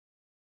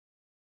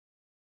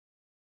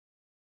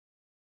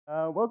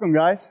Welcome,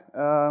 guys.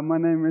 My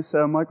name is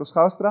Michael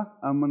Schouwstra.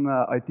 I'm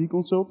an IT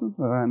consultant,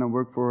 and I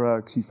work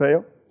for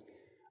Xifeo.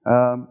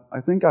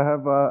 I think I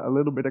have a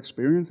little bit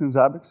experience in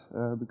Zabbix,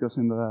 because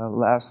in the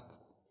last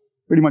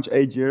pretty much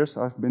 8 years,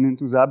 I've been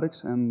into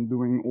Zabbix and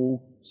doing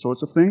all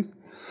sorts of things.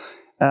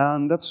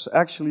 And that's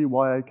actually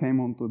why I came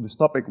onto this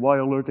topic, why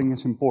alerting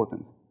is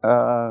important.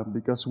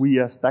 Because we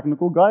as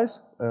technical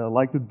guys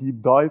like to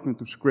deep dive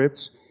into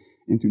scripts,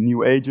 into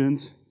new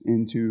agents,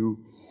 into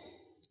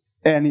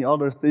any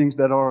other things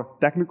that are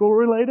technical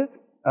related.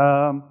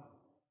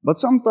 But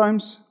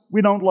sometimes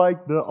we don't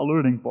like the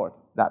alerting part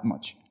that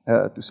much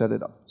to set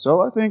it up.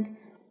 So I think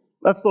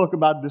let's talk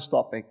about this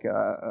topic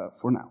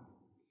for now.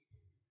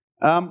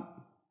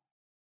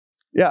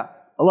 Yeah,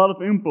 a lot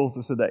of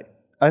impulses a day.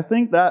 I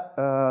think that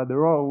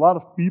there are a lot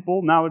of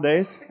people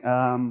nowadays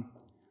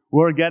who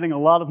are getting a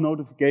lot of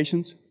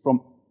notifications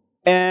from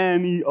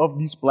any of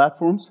these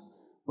platforms,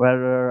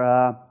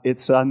 whether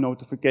it's a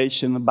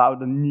notification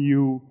about a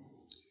new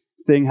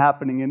thing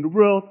happening in the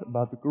world,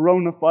 about the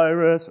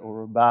coronavirus,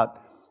 or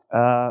about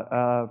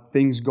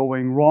things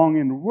going wrong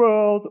in the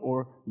world,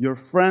 or your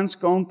friends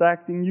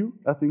contacting you.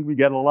 I think we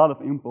get a lot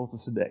of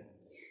impulses a day.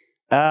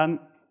 And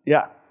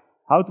yeah,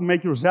 how to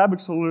make your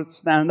Zabbix alert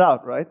stand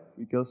out, right?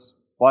 Because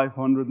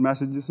 500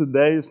 messages a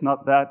day is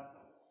not that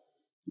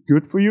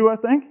good for you, I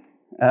think.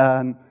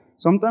 And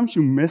sometimes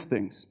you miss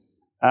things.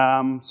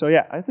 So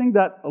yeah, I think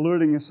that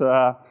alerting is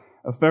a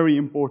very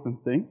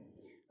important thing.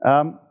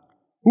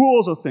 Who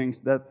also thinks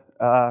that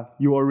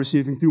you are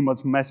receiving too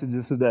much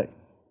messages a day?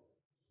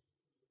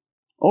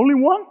 Only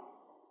one?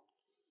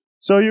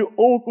 So you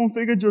all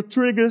configured your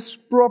triggers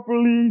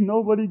properly,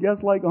 nobody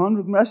gets like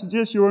 100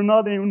 messages, you are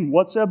not in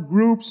WhatsApp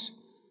groups.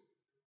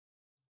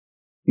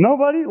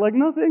 Nobody? Like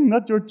nothing?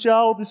 Not your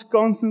child is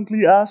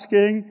constantly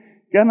asking,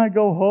 can I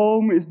go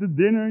home? Is the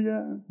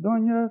dinner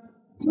done yet?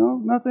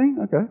 No? Nothing?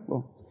 Okay,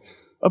 well.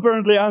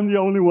 Apparently I'm the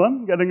only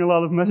one getting a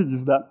lot of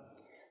messages then.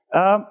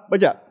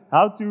 But yeah,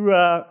 how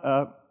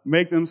to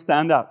make them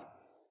stand out.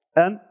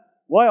 And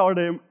why are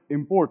they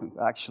important,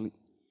 actually?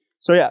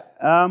 So yeah,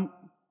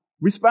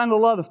 we spend a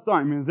lot of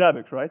time in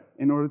Zabbix, right?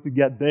 In order to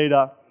get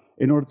data,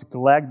 in order to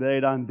collect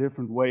data in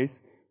different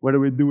ways, whether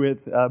we do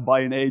it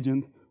by an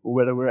agent, or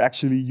whether we're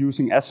actually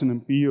using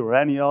SNMP or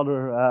any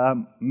other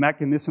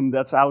mechanism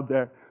that's out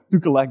there to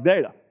collect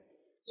data.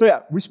 So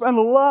yeah, we spend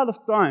a lot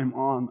of time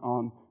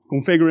on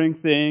configuring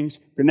things,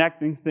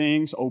 connecting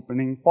things,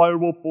 opening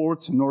firewall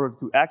ports in order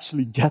to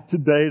actually get the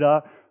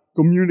data,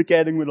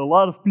 communicating with a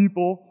lot of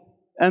people,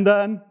 and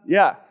then,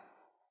 yeah,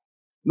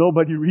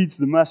 nobody reads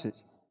the message.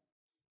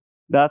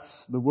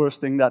 That's the worst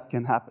thing that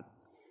can happen.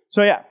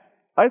 So yeah,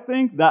 I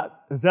think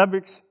that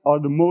Zabbix are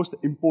the most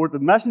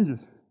important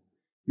messages.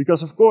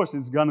 Because of course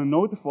it's gonna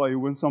notify you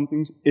when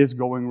something is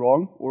going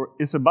wrong or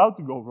is about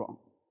to go wrong.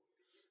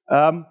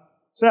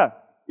 So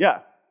yeah,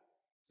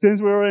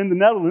 since we're in the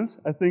Netherlands,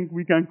 I think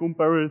we can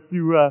compare it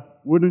to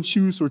wooden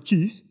shoes or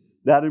cheese,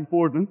 that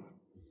important.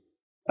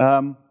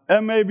 And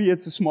maybe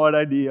it's a smart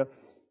idea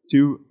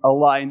to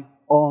align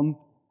on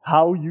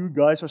how you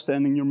guys are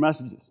sending your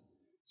messages.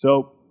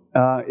 So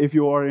if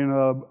you are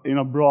in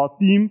a broad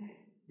team,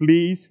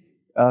 please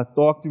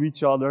talk to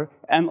each other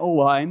and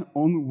align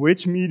on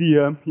which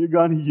medium you're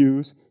going to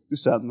use to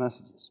send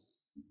messages.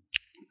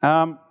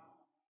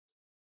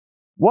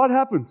 What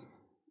happens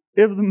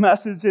if the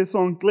message is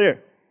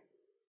unclear?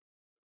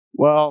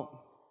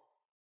 Well,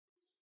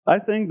 I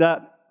think that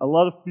a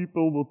lot of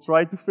people will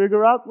try to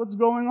figure out what's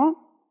going on,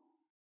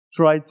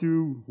 try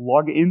to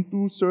log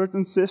into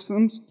certain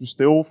systems to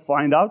still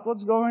find out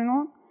what's going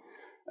on.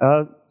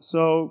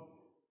 So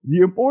the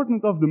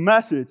importance of the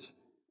message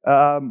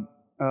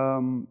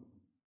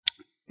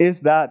is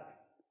that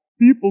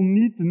people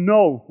need to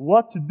know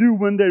what to do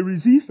when they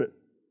receive it.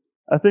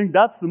 I think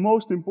that's the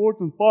most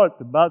important part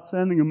about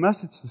sending a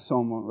message to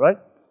someone, right?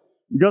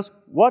 Because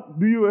what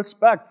do you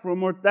expect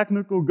from our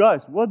technical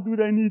guys? What do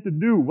they need to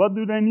do? What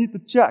do they need to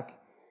check?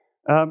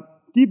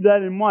 Keep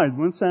that in mind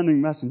when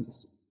sending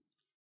messages.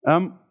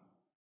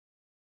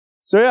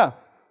 So yeah,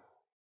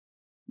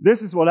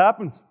 this is what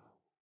happens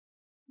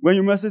when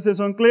your message is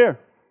unclear.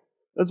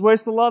 Let's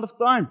waste a lot of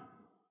time.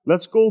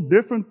 Let's call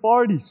different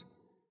parties.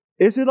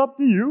 Is it up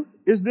to you?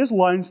 Is this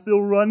line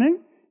still running?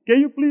 Can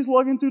you please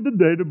log into the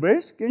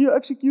database? Can you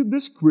execute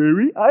this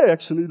query? I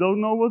actually don't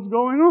know what's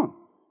going on.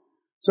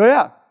 So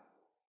yeah,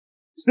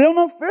 still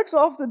no fix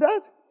after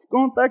that?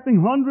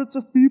 Contacting hundreds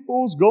of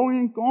people, going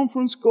in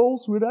conference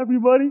calls with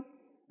everybody,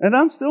 and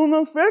then still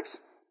no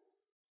fix?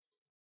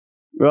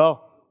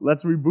 Well,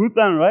 let's reboot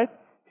then, right?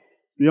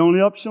 It's the only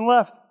option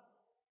left.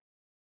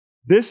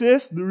 This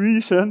is the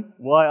reason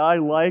why I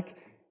like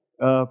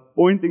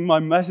pointing my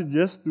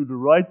messages to the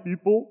right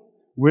people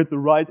with the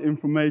right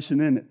information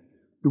in it,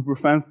 to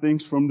prevent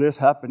things from this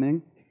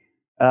happening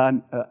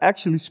and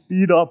actually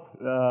speed up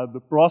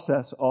the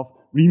process of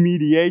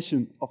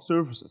remediation of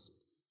services.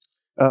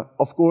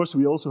 Of course,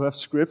 we also have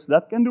scripts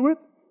that can do it,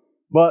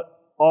 but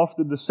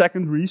after the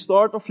second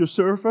restart of your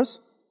service,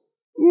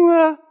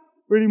 well,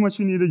 pretty much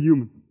you need a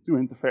human to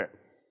interfere.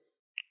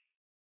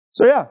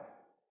 So yeah,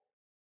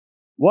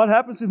 What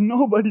happens if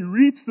nobody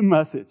reads the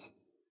message?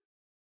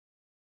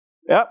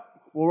 Yeah,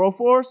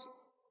 404s,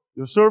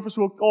 your service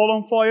will call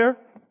on fire,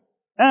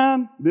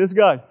 and this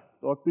guy,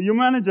 talk to your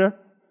manager.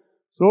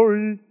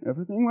 Sorry,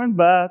 everything went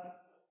bad.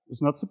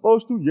 It's not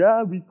supposed to.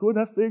 Yeah, we could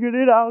have figured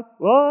it out,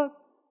 but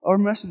our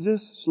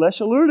messages /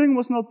 alerting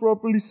was not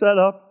properly set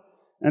up,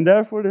 and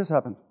therefore this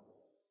happened.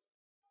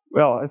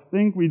 Well, I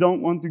think we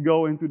don't want to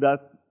go into that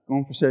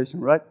conversation,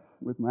 right?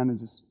 With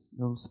managers.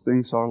 Those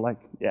things are like,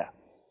 yeah.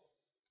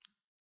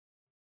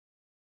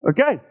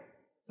 Okay,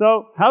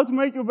 so how to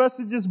make your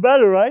messages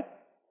better, right?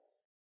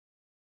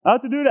 How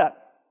to do that?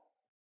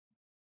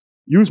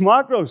 Use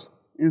macros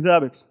in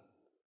Zabbix.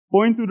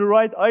 Point to the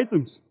right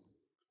items.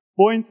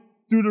 Point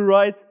to the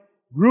right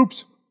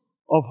groups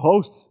of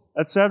hosts,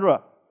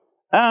 etc.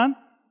 And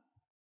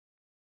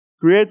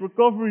create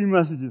recovery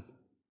messages.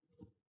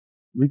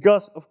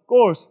 Because, of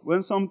course,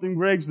 when something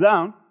breaks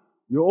down,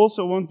 you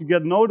also want to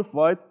get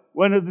notified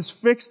when it is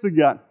fixed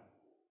again.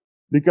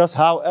 Because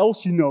how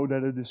else you know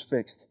that it is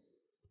fixed?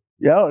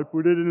 Yeah, I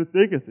put it in a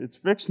ticket. It's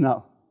fixed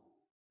now.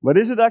 But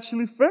is it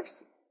actually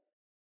fixed?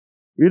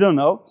 We don't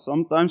know.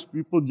 Sometimes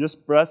people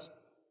just press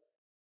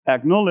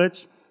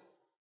acknowledge.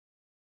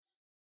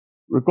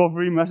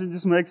 Recovery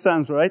messages make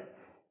sense, right?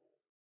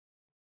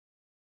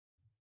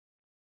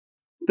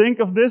 Think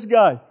of this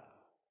guy.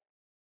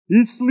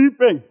 He's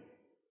sleeping.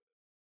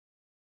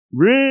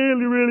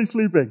 Really, really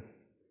sleeping.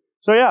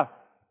 So yeah,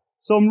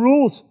 some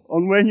rules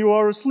on when you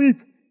are asleep.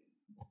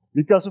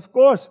 Because of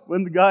course,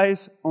 when the guy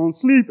is on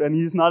sleep and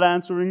he's not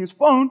answering his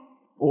phone,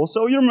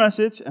 also your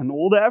message and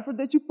all the effort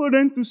that you put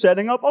into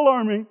setting up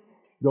alarming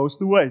goes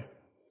to waste.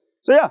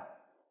 So yeah,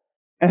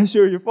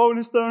 ensure your phone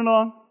is turned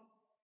on.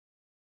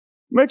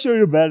 Make sure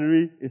your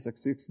battery is at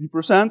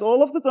 60%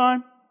 all of the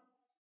time.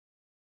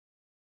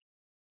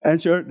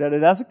 Ensure that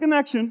it has a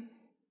connection.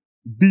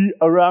 Be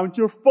around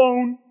your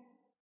phone.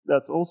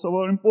 That's also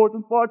an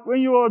important part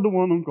when you are the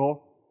one on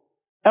call.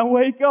 And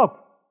wake up.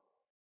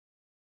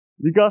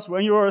 Because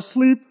when you are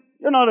asleep,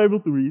 you're not able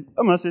to read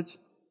a message.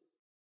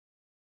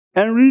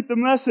 And read the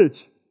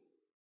message.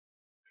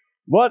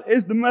 What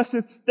is the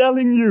message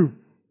telling you?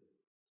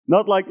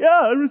 Not like,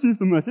 yeah, I received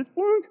a message.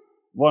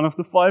 One of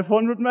the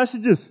 500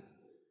 messages.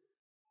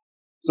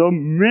 So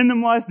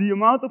minimize the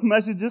amount of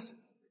messages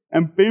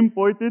and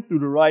pinpoint it to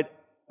the right,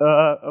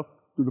 to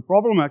the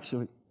problem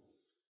actually.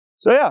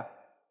 So yeah.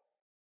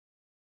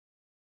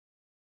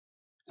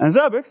 And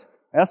Zabbix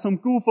has some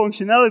cool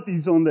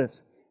functionalities on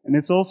this. And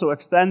it's also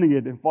extending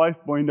it in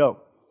 5.0.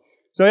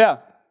 So yeah,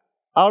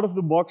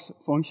 out-of-the-box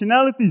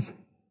functionalities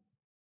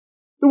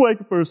to wake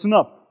a person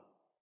up.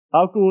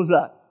 How cool is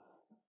that?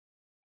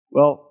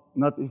 Well,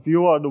 not if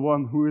you are the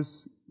one who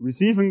is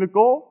receiving the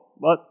call,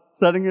 but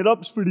setting it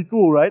up is pretty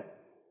cool, right?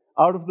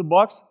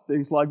 Out-of-the-box,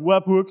 things like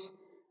webhooks,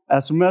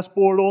 SMS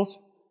portals,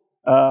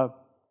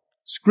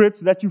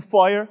 scripts that you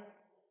fire.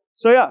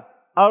 So yeah,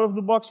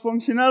 out-of-the-box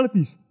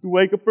functionalities to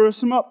wake a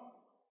person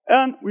up.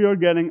 And we are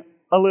getting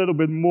a little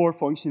bit more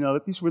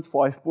functionalities with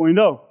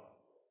 5.0.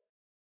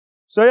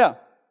 So yeah,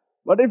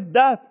 but if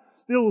that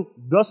still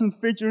doesn't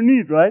fit your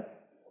need, right?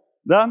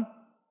 Then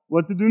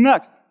what to do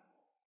next?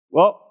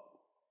 Well,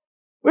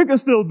 we can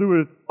still do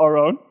it our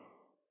own.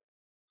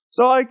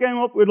 So I came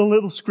up with a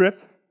little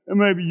script, and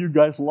maybe you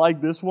guys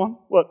like this one,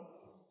 but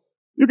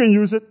you can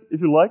use it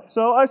if you like.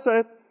 So I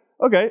said,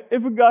 okay,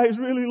 if a guy is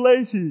really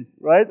lazy,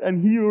 right,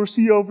 and he or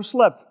she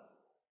overslept,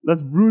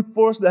 let's brute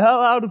force the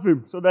hell out of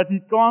him so that he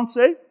can't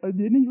say, I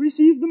didn't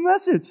receive the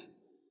message.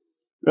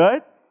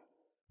 Right?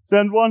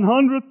 Send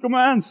 100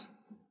 commands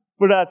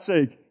for that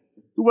sake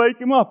to wake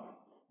him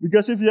up.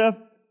 Because if you have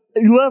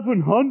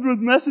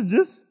 1,100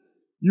 messages,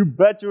 you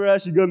bet your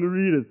ass you're going to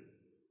read it.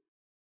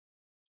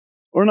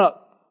 Or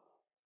not.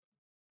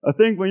 I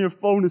think when your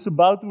phone is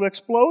about to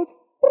explode,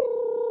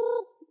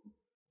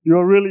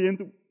 you're really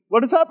into,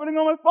 what is happening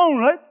on my phone,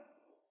 right?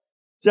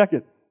 Check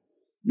it.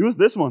 Use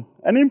this one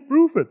and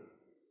improve it.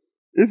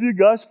 If you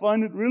guys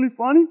find it really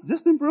funny,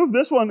 just improve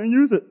this one and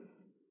use it.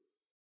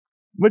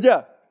 But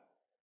yeah,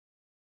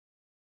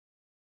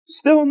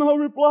 still no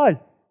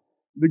reply.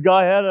 The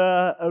guy had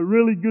a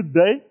really good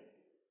day,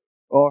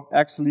 or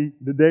actually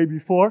the day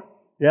before.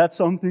 He had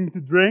something to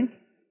drink,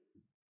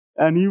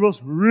 and he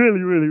was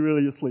really, really,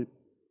 really asleep.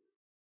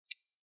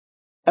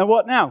 And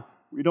what now?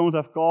 We don't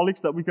have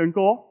colleagues that we can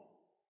call.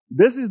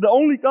 This is the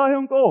only guy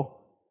on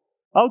call.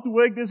 How to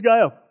wake this guy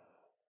up?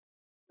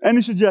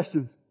 Any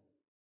suggestions?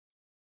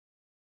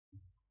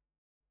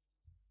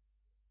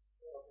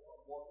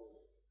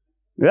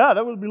 Yeah,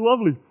 that would be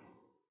lovely.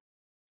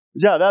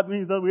 But yeah, that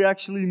means that we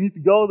actually need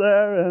to go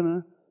there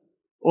and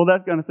all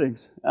that kind of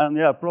things. And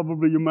yeah,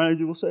 probably your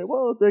manager will say,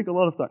 well, it'll take a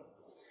lot of time.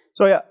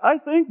 So yeah, I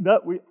think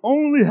that we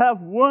only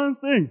have one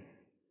thing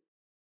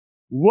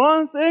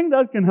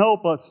that can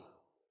help us.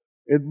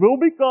 It will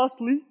be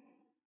costly,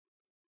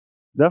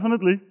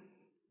 definitely,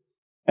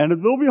 and it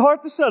will be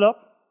hard to set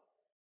up.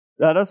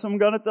 That is I'm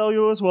going to tell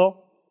you as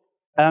well.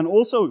 And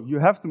also, you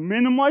have to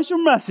minimize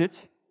your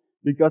message,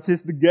 because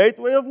it's the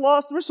gateway of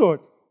last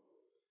resort.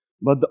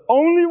 But the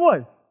only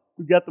way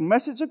to get the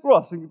message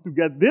across and to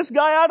get this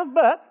guy out of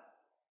bed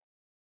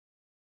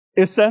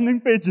is sending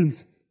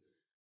pigeons.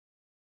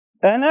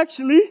 And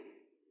actually,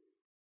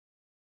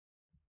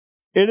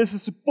 it is a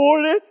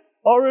supported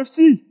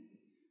RFC.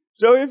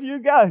 So if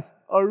you guys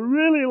are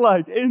really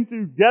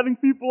into getting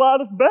people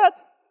out of bed,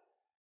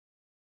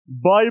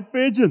 buy a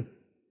pigeon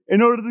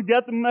in order to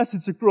get the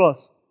message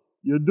across.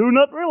 You do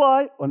not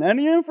rely on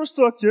any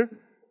infrastructure.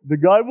 The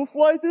guy will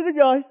fly to the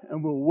guy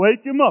and will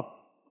wake him up.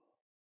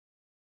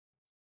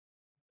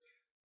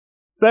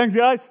 Thanks,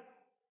 guys,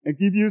 and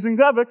keep using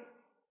Zabbix.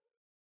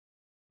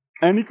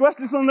 Any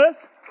questions on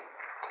this?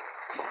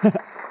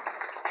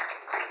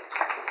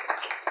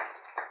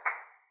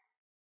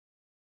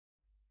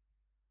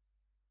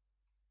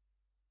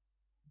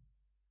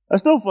 I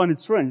still find it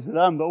strange that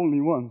I'm the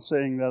only one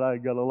saying that I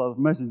got a lot of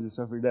messages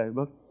every day,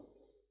 but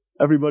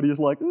everybody is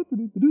like,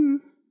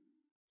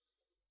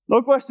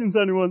 no questions,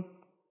 anyone?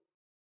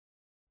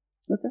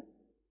 Okay.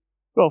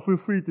 Well, feel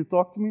free to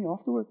talk to me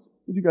afterwards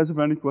if you guys have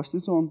any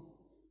questions on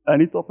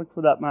any topic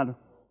for that matter.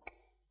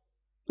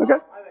 Okay?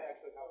 I may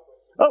actually have a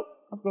question. Oh,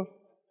 of course.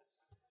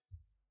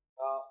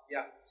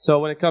 Yeah. So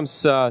when it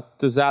comes to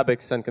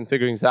Zabbix and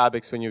configuring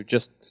Zabbix when you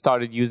just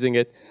started using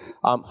it,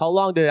 how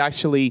long did it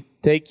actually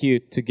take you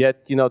to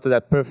get, to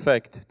that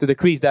perfect, to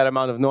decrease that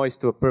amount of noise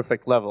to a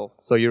perfect level?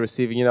 So you're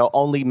receiving,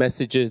 only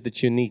messages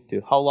that you need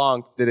to. How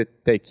long did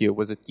it take you?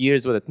 Was it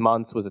years? Was it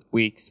months? Was it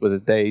weeks? Was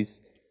it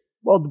days?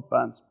 Well, it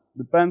depends.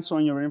 Depends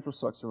on your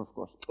infrastructure, of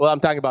course. Well, I'm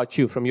talking about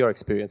you, from your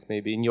experience,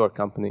 maybe, in your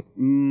company.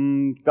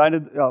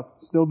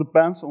 Still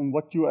depends on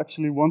what you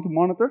actually want to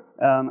monitor.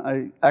 And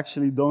I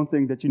actually don't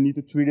think that you need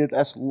to treat it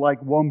as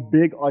like one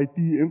big IT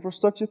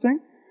infrastructure thing.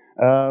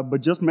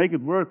 But just make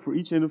it work for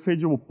each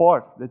individual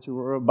part that you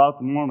are about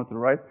to monitor,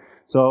 right?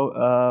 So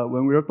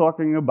when we're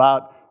talking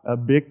about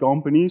big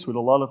companies with a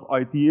lot of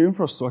IT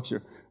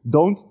infrastructure,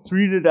 don't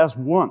treat it as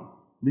one,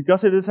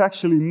 because it is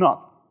actually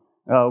not.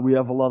 We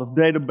have a lot of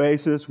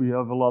databases, we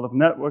have a lot of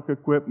network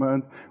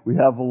equipment, we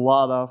have a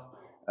lot of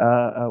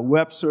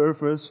web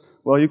servers.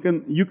 Well, you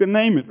can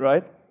name it,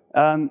 right?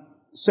 And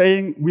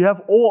saying we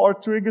have all our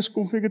triggers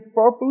configured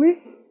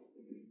properly,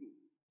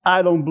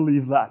 I don't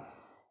believe that.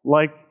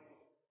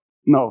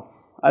 No,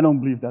 I don't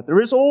believe that.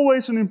 There is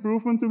always an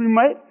improvement to be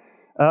made,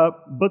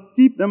 but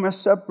keep them as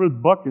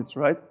separate buckets,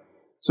 right?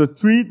 So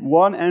treat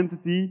one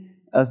entity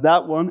as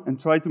that one and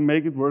try to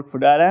make it work for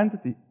that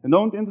entity. And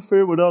don't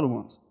interfere with other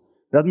ones.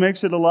 That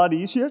makes it a lot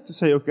easier to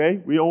say,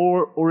 okay, we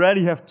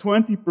already have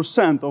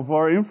 20% of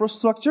our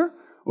infrastructure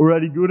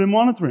already good in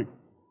monitoring.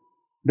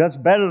 That's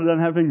better than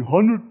having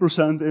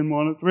 100% in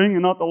monitoring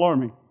and not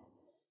alarming.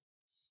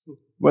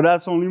 But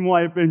that's only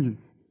my opinion.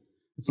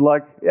 It's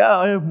like, yeah,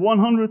 I have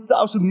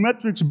 100,000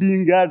 metrics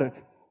being gathered.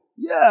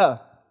 Yeah,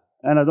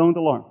 and I don't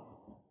alarm.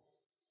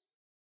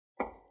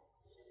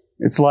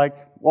 It's like,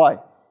 why?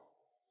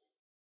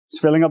 It's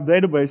filling up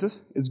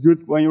databases. It's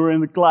good when you're in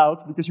the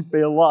cloud because you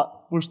pay a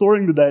lot for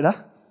storing the data.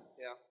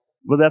 Yeah.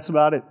 But that's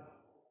about it.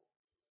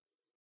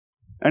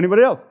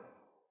 Anybody else?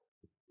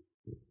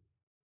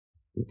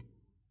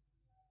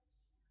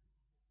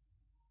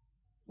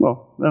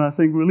 Well, then I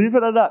think we'll leave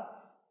it at that.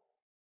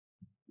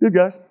 Good,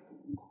 guys.